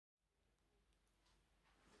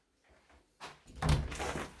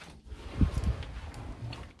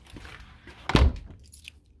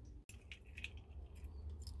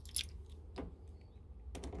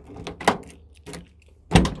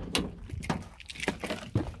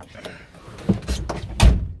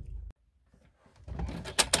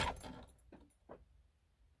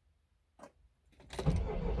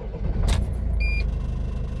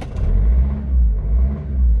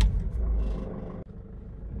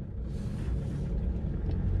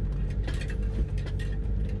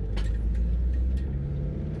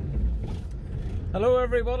Hello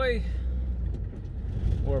everybody,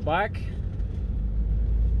 we're back.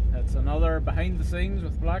 It's another behind the scenes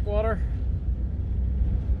with Blackwater.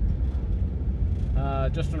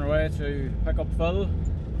 Just on our way to pick up Phil,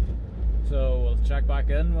 so we'll check back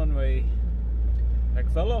in when we pick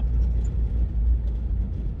Phil up.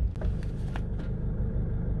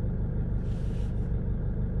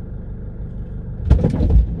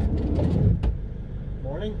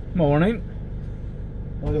 Morning. Morning.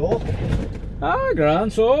 How you all? Ah,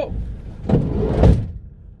 grand, so.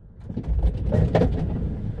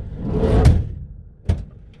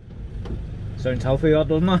 Sounds healthy, that,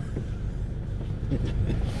 doesn't it?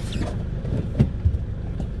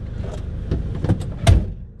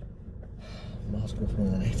 Mask off for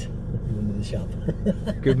the night. Going to the shop.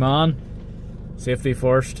 Good man. Safety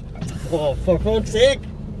first. Oh, for fuck's sake!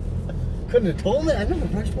 Couldn't have told me. I never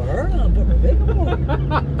brushed my hair and put my makeup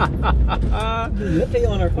on. No lippy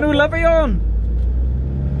on her. No lippy on!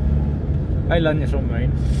 I'll lend you some of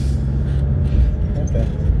mine. Okay.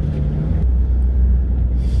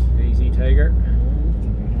 Easy, tiger.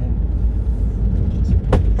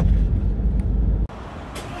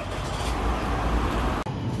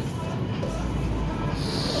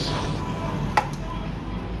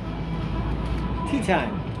 Tea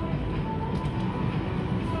time.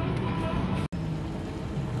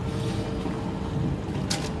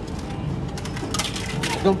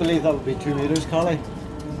 I don't believe that would be 2 meters, Collie.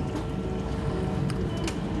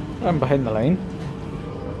 I'm behind the line.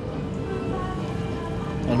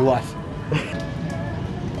 And what?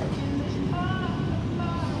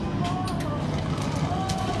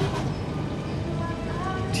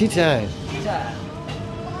 Tea time. Tea time.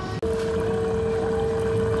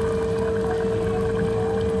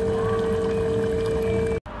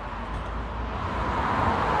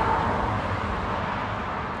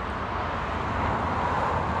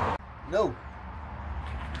 No.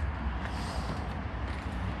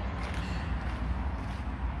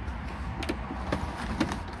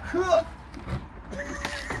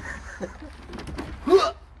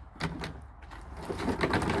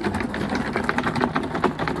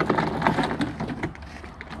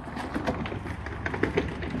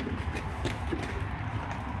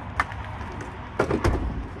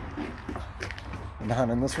 The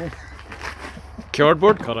hand in this one.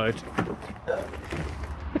 Cardboard cut out.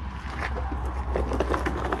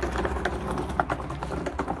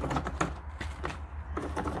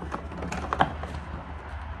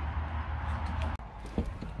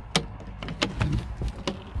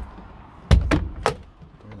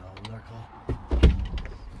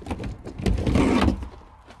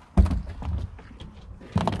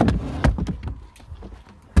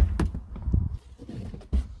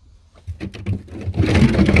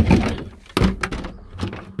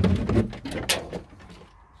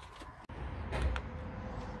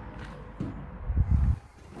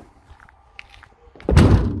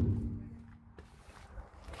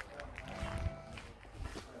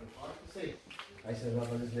 I said, well,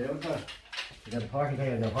 this layout car. You got a parking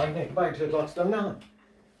ticket, no parking ticket. Come back at 2 o'clock, it's done now.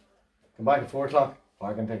 Come back at 4 o'clock,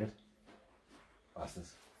 parking ticket.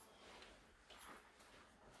 Bastards.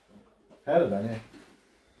 Headed on, yeah.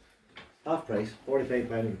 Half price, £45 you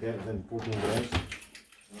can take within 14 days.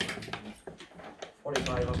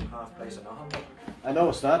 45 wasn't half price or nothing. I know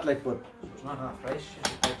it's not, like, but. It's not half price, you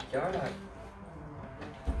should take the car like.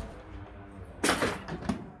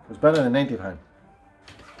 It's better than £90.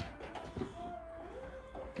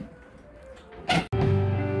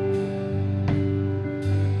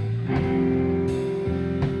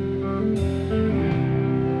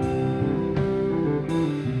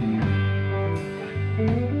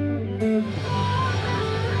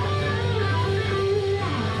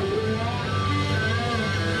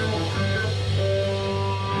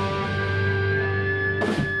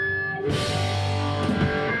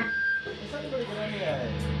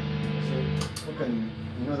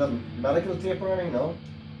 You know the medical tape or anything? No?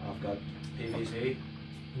 I've got PVC.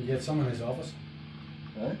 You get some in his office.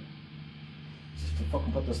 Huh? Just to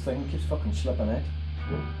fucking put this thing, keeps fucking slipping out.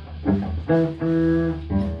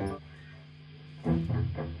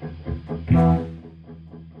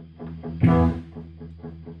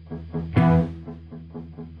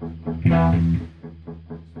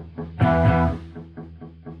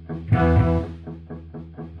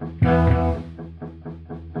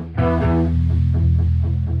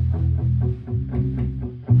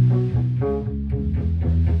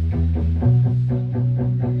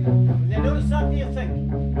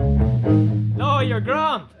 No, you're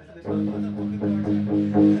grand. You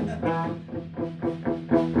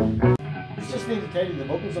just need to tidy the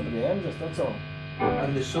buckles up at the end, just that's all.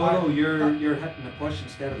 And the solo, you're hitting the push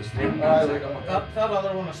instead of the straight. That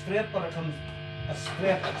other one is straight, but it comes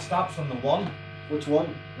straight. It stops on the 1. Which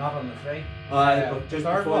one? Not on the 3. But just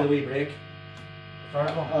third before one. the wee break.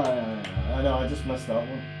 Third one. I know, I just missed that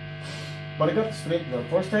one. But I got the straight the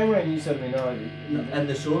first time around. You said to me, no. And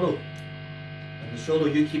the solo. And the solo,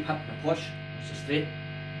 you keep hitting the push. It's a straight.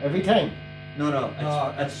 Every time. No,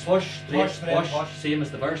 it's push, straight, push, same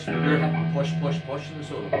as the verse. You're hitting push, push, push in the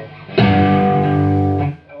solo.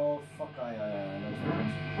 Oh fuck! I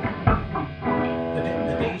The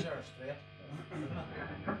D's are straight.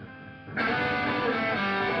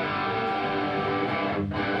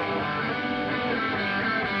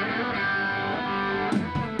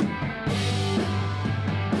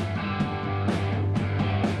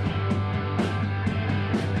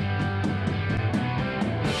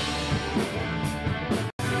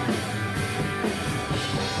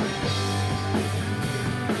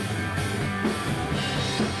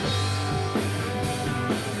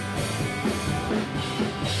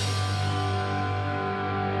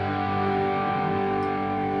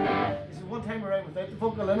 without the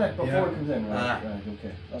vocal in it before it comes in. Right, right,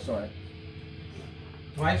 okay. That's alright.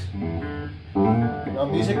 Twice? No,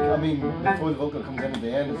 music, I mean, before the vocal comes in at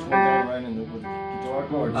the end, it's one time around in the, with guitar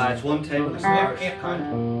chords. It's one time with the guitars. 8 count.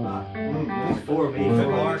 Four me,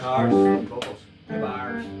 four guitars, vocals. 2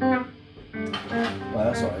 bars. Well,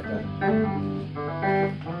 that's alright then.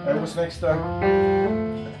 What's next there?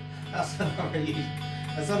 That's the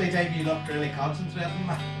only time you look really concentrating.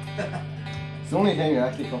 It's the only time you're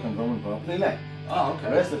actually fucking drumming properly, like. Oh, okay.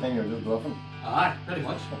 The rest of the thing you're just bluffing. Aye, pretty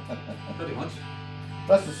much. Pretty much.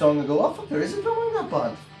 That's the song to go, oh fuck, there is a drummer in that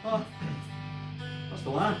band. Oh, that's the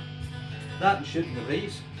one. That and Shooting the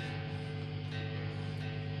Breeze.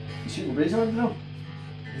 You shooting breeze on the drum?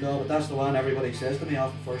 No, but that's the one everybody says to me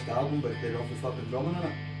off the first album, but they love the fucking drumming in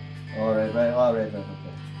it. Alright, right, alright, right,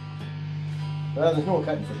 okay. Well, there's no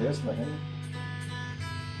accounting for this, I think.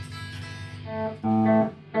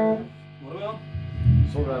 What are we on?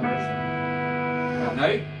 Sort of this. Now?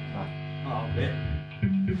 Oh, great.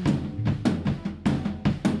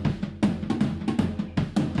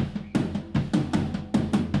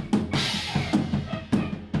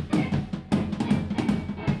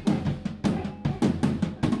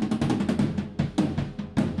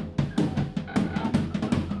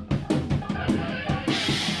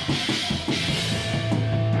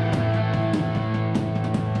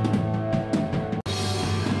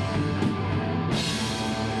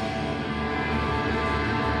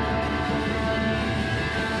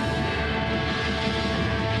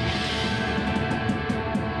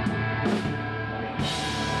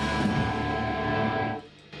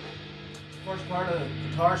 First part of the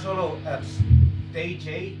guitar solo, it's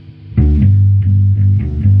DJ.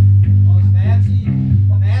 Oh, it's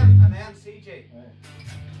an N, and then CJ. Right.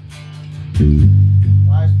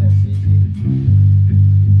 Last then CG.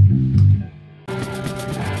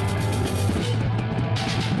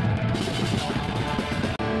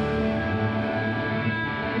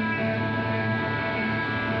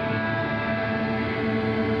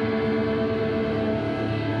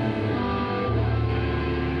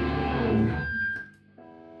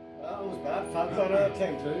 Fans on that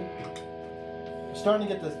thing too. I'm starting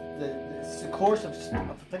to get the chorus of, I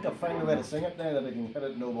think I've found a way to sing it now that I can hit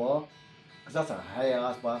it no more. Because that's a high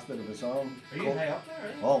ass bastard of a song. Are you high up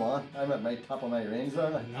there? Oh man, I'm at my top of my range there.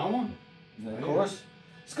 Like. No one. The chorus.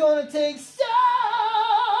 It's gonna take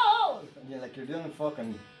soul! And you're like, you're doing it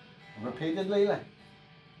fucking repeatedly like.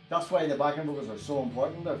 That's why the backing vocals are so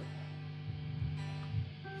important there.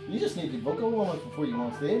 You just need the vocal one before you go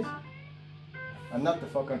on stage. And not the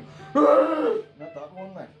fucking, not that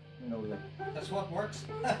one, like, you know, like. That's what works.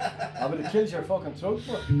 But it kills your fucking throat,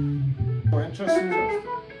 but more interesting.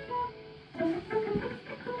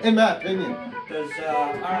 In my opinion. Does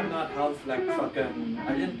Aaron not have like fucking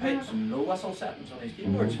iron pipes and low whistle settings on his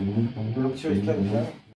keyboards? I'm sure he's playing piano.